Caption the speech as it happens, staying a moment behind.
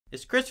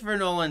Is Christopher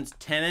Nolan's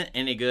Tenet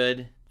any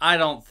good? I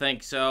don't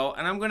think so,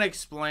 and I'm going to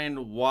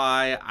explain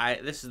why.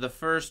 This is the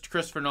first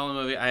Christopher Nolan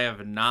movie I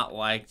have not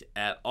liked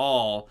at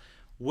all.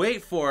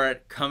 Wait for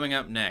it, coming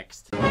up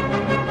next.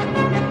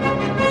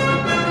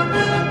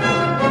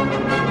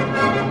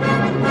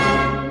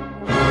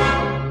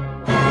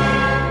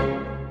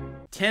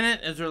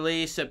 Tenet is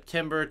released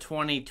September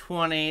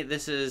 2020.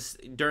 This is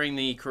during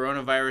the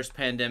coronavirus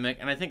pandemic,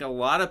 and I think a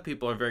lot of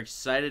people are very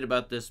excited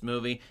about this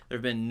movie. There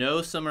have been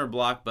no summer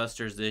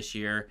blockbusters this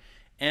year,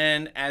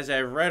 and as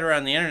I've read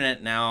around the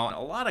internet now,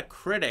 a lot of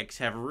critics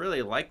have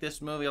really liked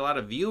this movie. A lot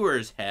of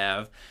viewers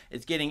have.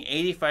 It's getting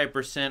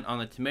 85% on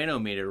the tomato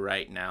meter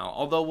right now,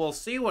 although we'll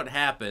see what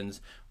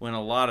happens when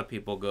a lot of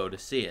people go to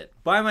see it.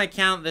 By my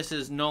count, this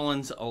is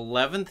Nolan's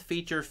 11th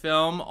feature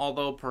film,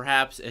 although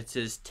perhaps it's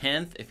his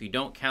 10th if you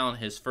don't count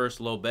his first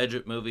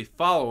low-budget movie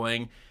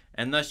Following,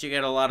 and thus you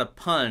get a lot of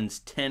puns.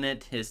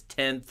 Tenet, his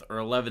 10th or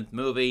 11th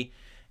movie.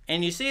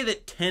 And you see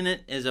that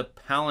Tenet is a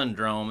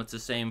palindrome. It's the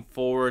same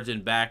forwards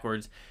and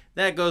backwards.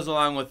 That goes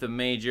along with the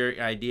major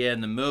idea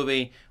in the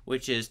movie,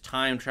 which is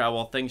time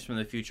travel, things from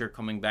the future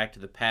coming back to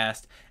the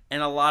past,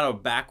 and a lot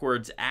of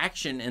backwards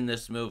action in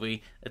this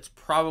movie. It's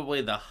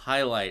probably the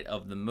highlight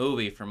of the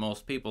movie for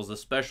most people, is the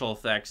special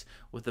effects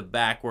with the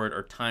backward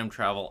or time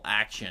travel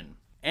action.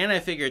 And I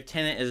figure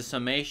Tenet is a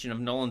summation of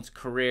Nolan's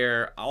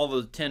career, all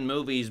the 10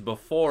 movies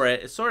before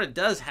it. It sort of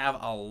does have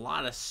a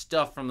lot of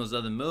stuff from those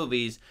other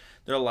movies.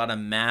 There are a lot of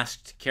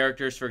masked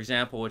characters, for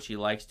example, which he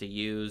likes to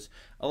use.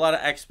 A lot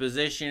of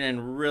exposition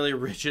and really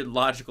rigid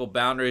logical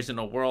boundaries in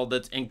a world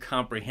that's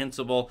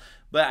incomprehensible,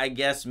 but I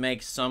guess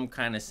makes some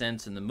kind of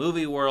sense in the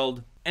movie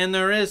world. And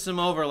there is some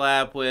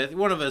overlap with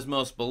one of his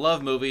most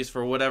beloved movies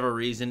for whatever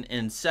reason,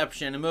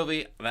 Inception, a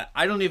movie that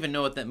I don't even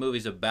know what that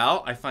movie's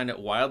about. I find it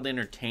wildly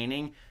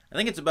entertaining. I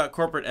think it's about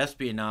corporate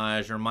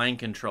espionage or mind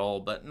control,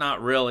 but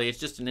not really. It's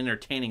just an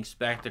entertaining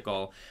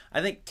spectacle.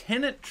 I think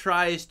Tenet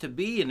tries to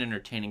be an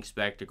entertaining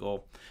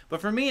spectacle,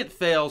 but for me it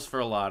fails for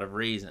a lot of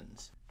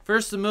reasons.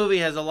 First, the movie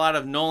has a lot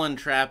of Nolan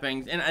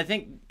trappings, and I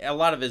think a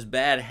lot of his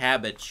bad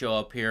habits show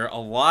up here. A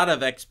lot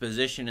of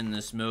exposition in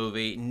this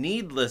movie,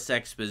 needless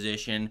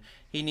exposition.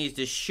 He needs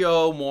to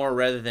show more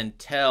rather than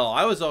tell.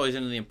 I was always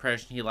under the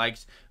impression he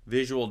likes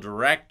visual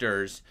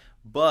directors,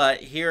 but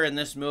here in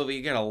this movie,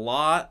 you get a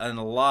lot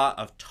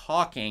of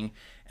talking,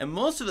 and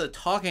most of the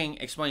talking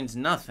explains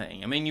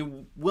nothing. I mean,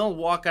 you will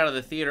walk out of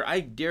the theater. I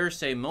dare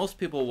say most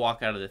people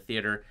walk out of the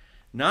theater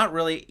not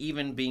really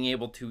even being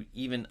able to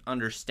even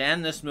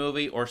understand this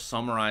movie or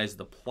summarize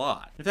the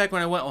plot. In fact,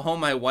 when I went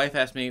home, my wife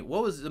asked me,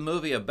 what was the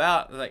movie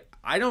about? I was like,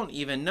 I don't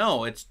even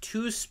know. It's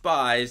two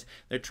spies.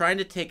 They're trying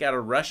to take out a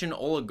Russian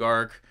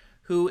oligarch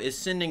who is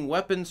sending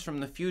weapons from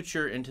the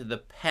future into the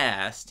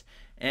past,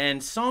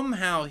 and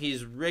somehow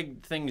he's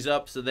rigged things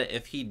up so that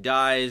if he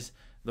dies,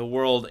 the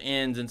world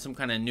ends in some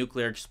kind of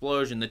nuclear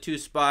explosion. The two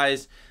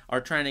spies are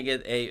trying to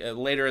get,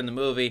 later in the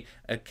movie,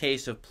 a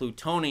case of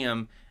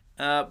plutonium.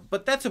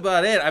 But that's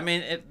about it. I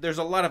mean, there's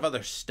a lot of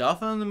other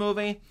stuff in the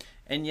movie,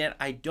 and yet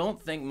I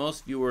don't think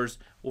most viewers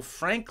will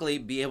frankly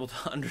be able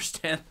to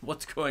understand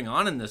what's going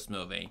on in this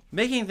movie.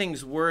 Making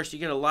things worse, you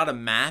get a lot of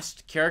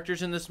masked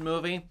characters in this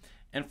movie,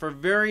 and for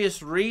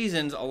various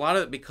reasons, a lot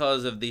of it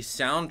because of the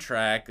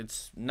soundtrack.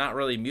 It's not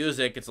really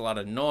music, it's a lot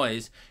of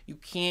noise. You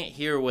can't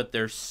hear what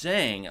they're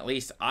saying. At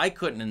least I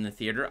couldn't in the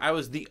theater. I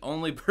was the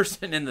only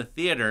person in the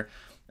theater,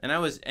 and I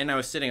was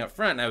sitting up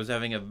front, and I was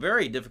having a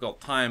very difficult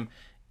time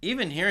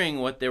even hearing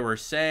what they were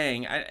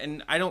saying.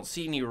 And I don't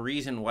see any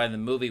reason why the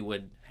movie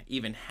would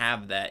even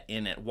have that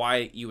in it.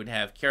 Why you would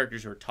have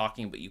characters who are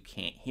talking but you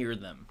can't hear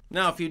them.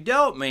 Now, if you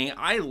doubt me,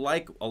 I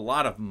like a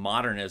lot of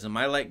modernism.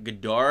 I like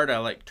Godard, I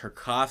like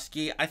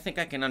Tarkovsky. I think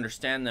I can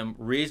understand them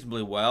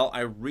reasonably well.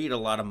 I read a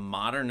lot of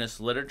modernist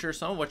literature,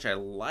 some of which I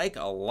like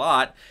a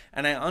lot,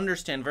 and I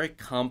understand very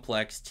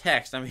complex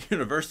text. I'm a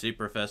university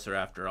professor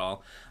after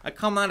all. I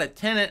come out of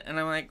Tenet and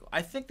I'm like,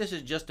 I think this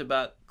is just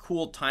about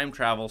cool time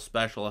travel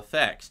special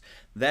effects.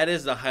 That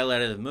is the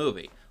highlight of the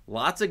movie.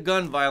 Lots of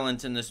gun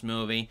violence in this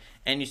movie,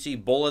 and you see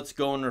bullets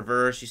go in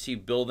reverse, you see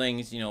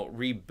buildings,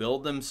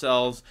 rebuild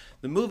themselves.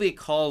 The movie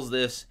calls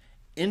this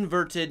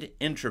inverted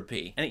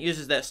entropy, and it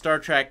uses that Star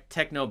Trek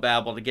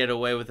technobabble to get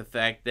away with the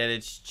fact that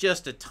it's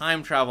just a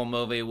time travel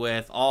movie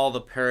with all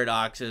the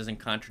paradoxes and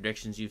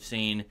contradictions you've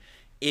seen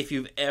if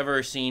you've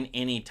ever seen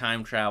any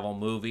time travel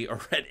movie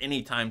or read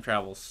any time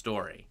travel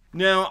story.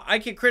 Now, I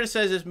could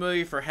criticize this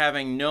movie for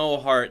having no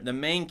heart. The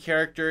main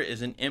character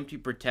is an empty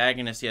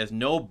protagonist. He has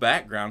no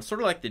background, sort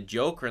of like the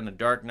Joker in The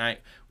Dark Knight.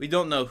 We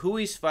don't know who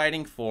he's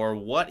fighting for,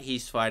 what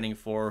he's fighting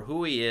for,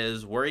 who he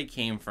is, where he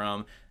came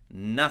from,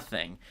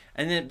 nothing.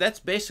 And then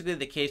that's basically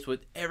the case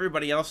with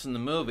everybody else in the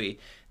movie.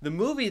 The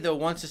movie, though,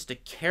 wants us to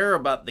care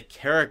about the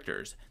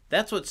characters.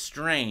 That's what's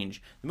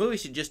strange. The movie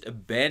should just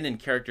abandon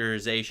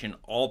characterization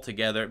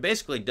altogether. It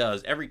basically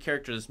does. Every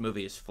character in this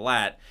movie is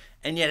flat,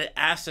 and yet it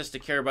asks us to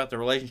care about the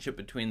relationship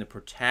between the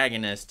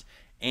protagonist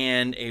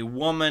and a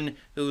woman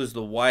who is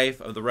the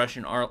wife of the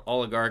Russian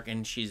oligarch,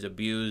 and she's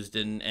abused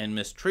and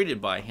mistreated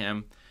by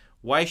him.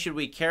 Why should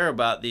we care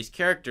about these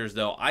characters,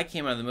 though? I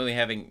came out of the movie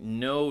having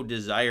no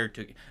desire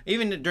to,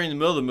 even during the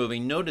middle of the movie,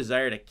 no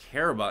desire to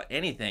care about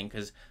anything,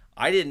 because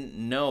I didn't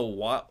know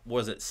what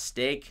was at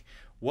stake,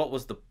 what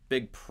was the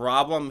big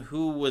problem,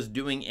 who was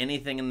doing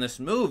anything in this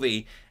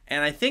movie.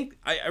 And I think,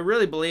 I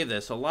really believe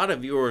this, a lot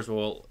of viewers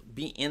will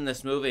be in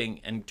this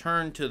movie and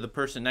turn to the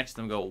person next to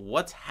them and go,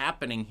 what's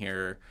happening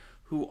here?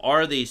 Who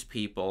are these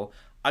people?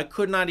 I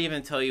could not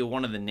even tell you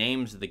one of the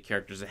names of the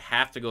characters. I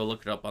have to go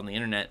look it up on the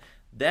internet.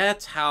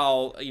 That's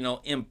how,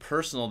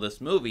 impersonal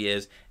this movie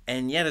is.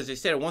 And yet, as I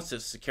said, it wants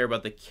us to care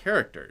about the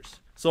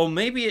characters. So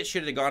maybe it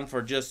should have gone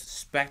for just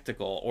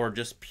spectacle or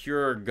just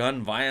pure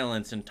gun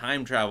violence and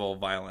time travel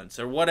violence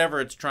or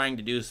whatever it's trying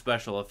to do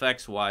special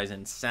effects wise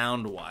and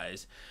sound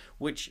wise.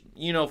 Which,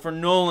 for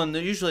Nolan,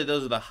 usually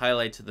those are the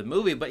highlights of the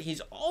movie, but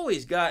he's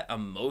always got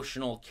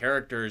emotional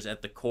characters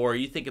at the core.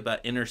 You think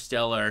about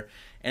Interstellar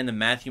and the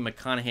Matthew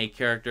McConaughey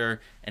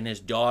character and his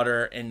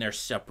daughter, and they're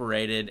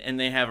separated, and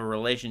they have a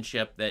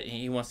relationship that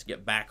he wants to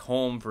get back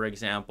home, for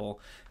example.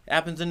 It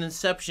happens in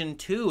Inception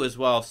 2 as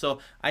well. So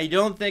I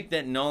don't think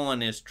that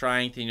Nolan is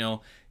trying to,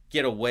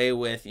 get away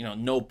with,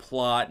 no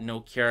plot, no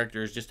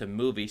characters, just a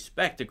movie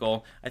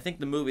spectacle. I think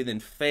the movie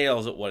then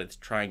fails at what it's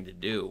trying to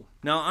do.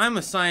 Now, I'm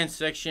a science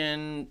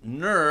fiction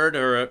nerd,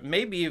 or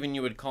maybe even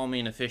you would call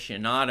me an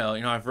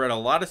aficionado. I've read a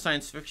lot of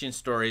science fiction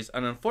stories,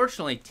 and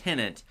unfortunately,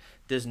 Tenet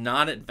does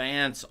not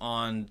advance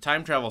on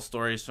time travel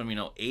stories from,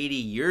 80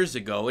 years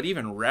ago. It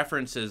even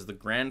references the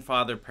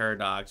grandfather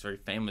paradox, very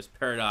famous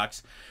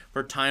paradox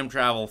for time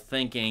travel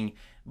thinking,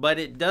 but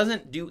it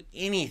doesn't do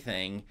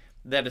anything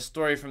that a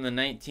story from the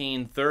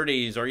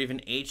 1930s or even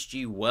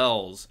H.G.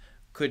 Wells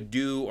could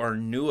do or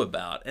knew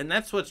about. And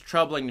that's what's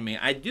troubling to me.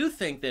 I do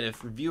think that if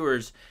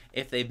viewers,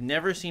 if they've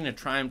never seen a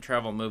time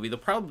travel movie, they'll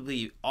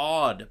probably be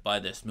awed by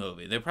this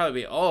movie. They'll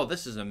probably be, oh,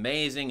 this is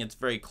amazing, it's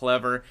very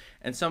clever,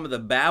 and some of the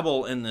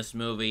babble in this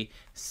movie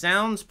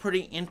sounds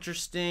pretty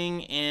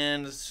interesting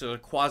and sort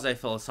of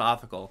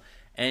quasi-philosophical.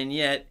 And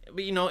yet,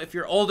 if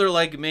you're older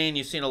like me and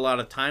you've seen a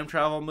lot of time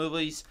travel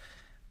movies,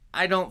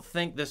 I don't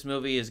think this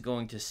movie is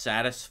going to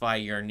satisfy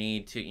your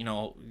need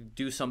to,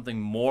 do something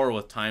more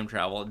with time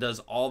travel. It does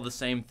all the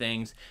same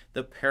things,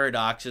 the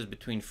paradoxes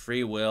between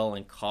free will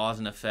and cause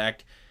and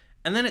effect.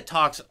 And then it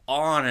talks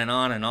on and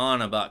on and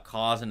on about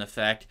cause and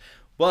effect.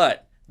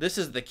 But this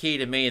is the key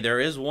to me. There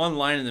is one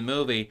line in the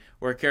movie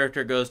where a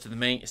character goes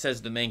to says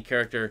to the main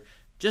character,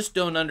 just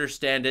don't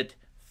understand it,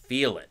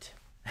 feel it.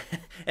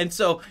 And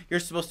so you're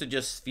supposed to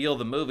just feel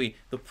the movie.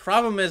 The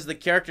problem is the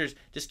characters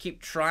just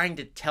keep trying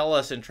to tell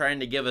us and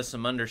trying to give us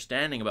some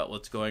understanding about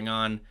what's going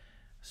on.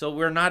 So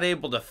we're not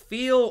able to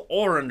feel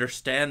or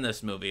understand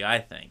this movie, I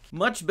think.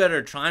 Much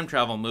better time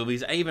travel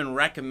movies. I even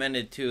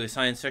recommended to a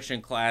science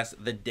fiction class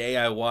the day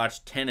I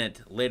watched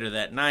Tenet later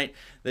that night.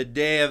 The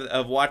day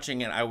of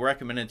watching it, I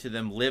recommended to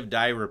them Live,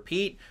 Die,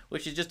 Repeat,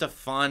 which is just a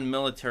fun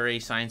military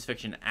science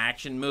fiction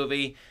action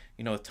movie.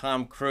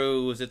 Tom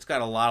Cruise. It's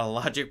got a lot of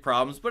logic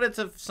problems, but it's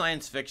a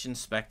science fiction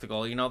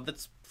spectacle.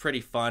 That's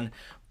pretty fun.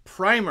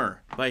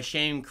 Primer by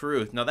Shane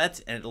Carruth. Now,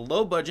 that's a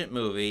low-budget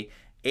movie,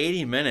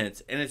 80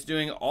 minutes, and it's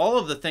doing all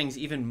of the things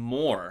even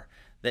more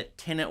that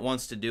Tenet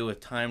wants to do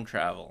with time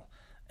travel.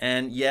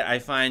 And yet, I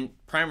find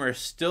Primer is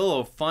still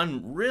a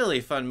fun,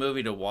 really fun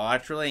movie to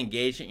watch, really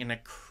engaging, in a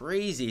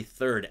crazy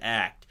third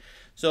act.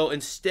 So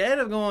instead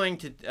of going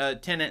to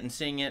Tenet and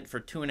seeing it for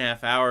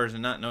 2.5 hours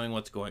and not knowing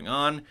what's going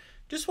on,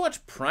 just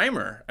watch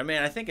Primer.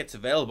 I think it's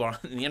available on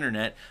the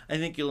internet. I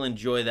think you'll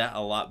enjoy that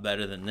a lot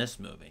better than this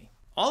movie.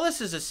 All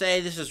this is to say,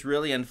 this is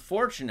really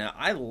unfortunate.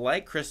 I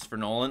like Christopher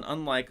Nolan,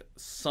 unlike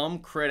some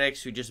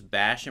critics who just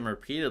bash him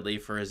repeatedly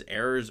for his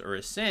errors or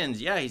his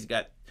sins. Yeah, he's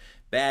got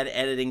bad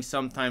editing,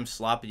 sometimes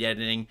sloppy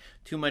editing,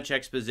 too much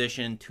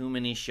exposition, too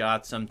many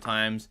shots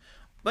sometimes.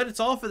 But it's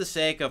all for the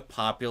sake of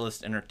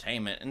populist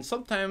entertainment. And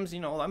sometimes,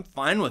 I'm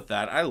fine with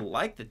that. I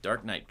like the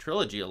Dark Knight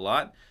trilogy a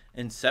lot.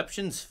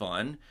 Inception's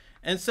fun.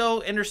 And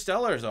so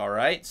Interstellar's all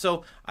right.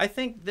 So I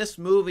think this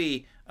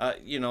movie,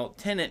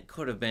 Tenet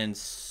could have been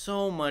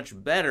so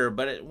much better,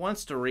 but it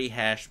wants to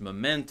rehash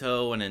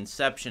Memento and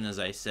Inception, as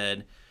I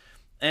said.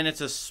 And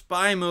it's a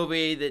spy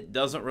movie that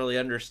doesn't really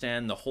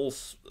understand the whole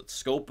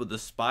scope of the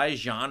spy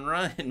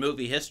genre in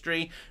movie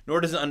history,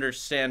 nor does it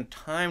understand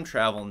time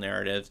travel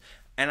narratives.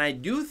 And I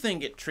do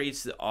think it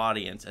treats the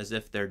audience as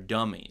if they're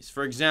dummies.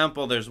 For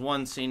example, there's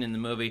one scene in the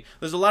movie,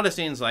 there's a lot of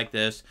scenes like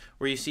this,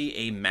 where you see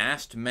a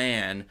masked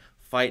man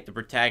fight the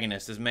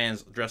protagonist. This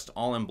man's dressed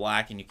all in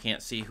black and you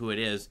can't see who it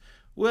is.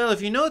 Well,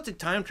 if you know it's a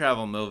time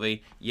travel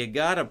movie, you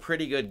got a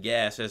pretty good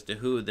guess as to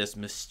who this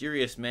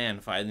mysterious man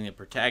fighting the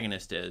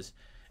protagonist is.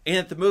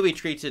 And the movie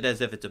treats it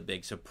as if it's a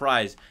big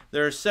surprise.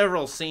 There are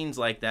several scenes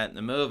like that in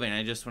the movie, and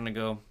I just want to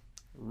go,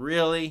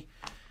 really?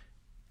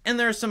 And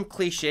there are some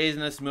cliches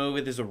in this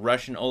movie. There's a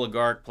Russian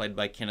oligarch played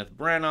by Kenneth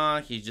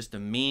Branagh. He's just a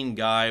mean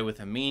guy with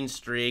a mean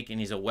streak, and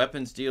he's a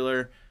weapons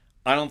dealer.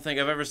 I don't think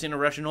I've ever seen a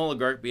Russian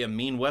oligarch be a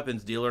mean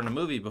weapons dealer in a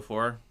movie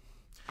before.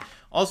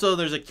 Also,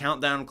 there's a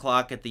countdown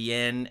clock at the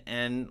end,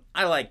 and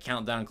I like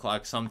countdown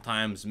clocks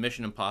sometimes.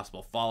 Mission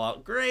Impossible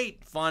Fallout,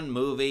 great, fun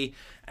movie,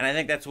 and I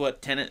think that's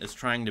what Tenet is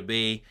trying to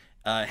be.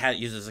 It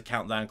uses a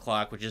countdown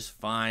clock, which is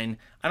fine.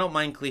 I don't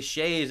mind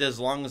cliches as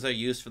long as they're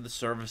used for the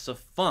service of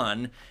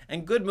fun,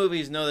 and good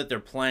movies know that they're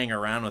playing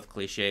around with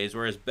cliches,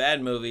 whereas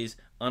bad movies,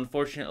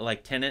 unfortunately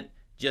like Tenet,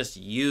 just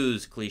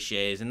use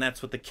cliches, and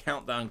that's what the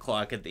countdown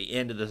clock at the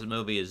end of this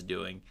movie is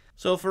doing.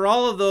 So for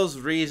all of those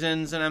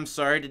reasons, and I'm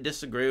sorry to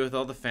disagree with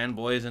all the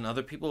fanboys and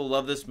other people who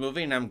love this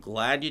movie, and I'm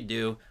glad you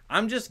do,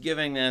 I'm just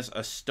giving this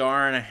a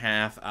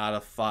 1.5 out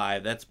of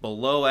 5. That's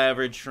below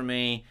average for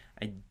me.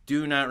 I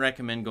do not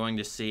recommend going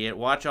to see it.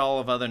 Watch all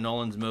of other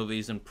Nolan's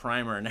movies and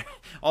Primer and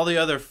all the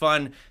other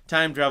fun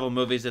time travel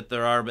movies that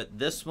there are, but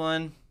this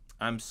one,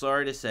 I'm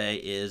sorry to say,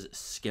 is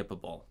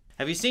skippable.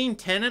 Have you seen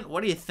Tenet?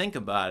 What do you think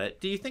about it?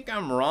 Do you think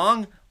I'm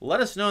wrong?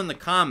 Let us know in the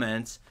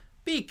comments.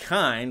 Be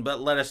kind, but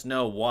let us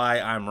know why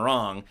I'm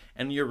wrong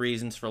and your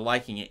reasons for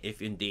liking it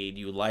if indeed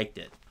you liked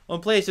it. Well,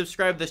 please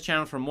subscribe to this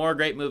channel for more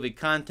great movie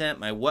content,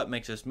 my What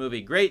Makes This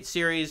Movie Great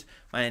series,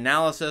 my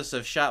analysis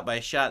of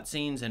shot-by-shot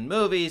scenes in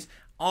movies,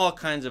 all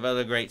kinds of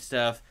other great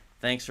stuff.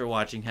 Thanks for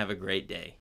watching. Have a great day.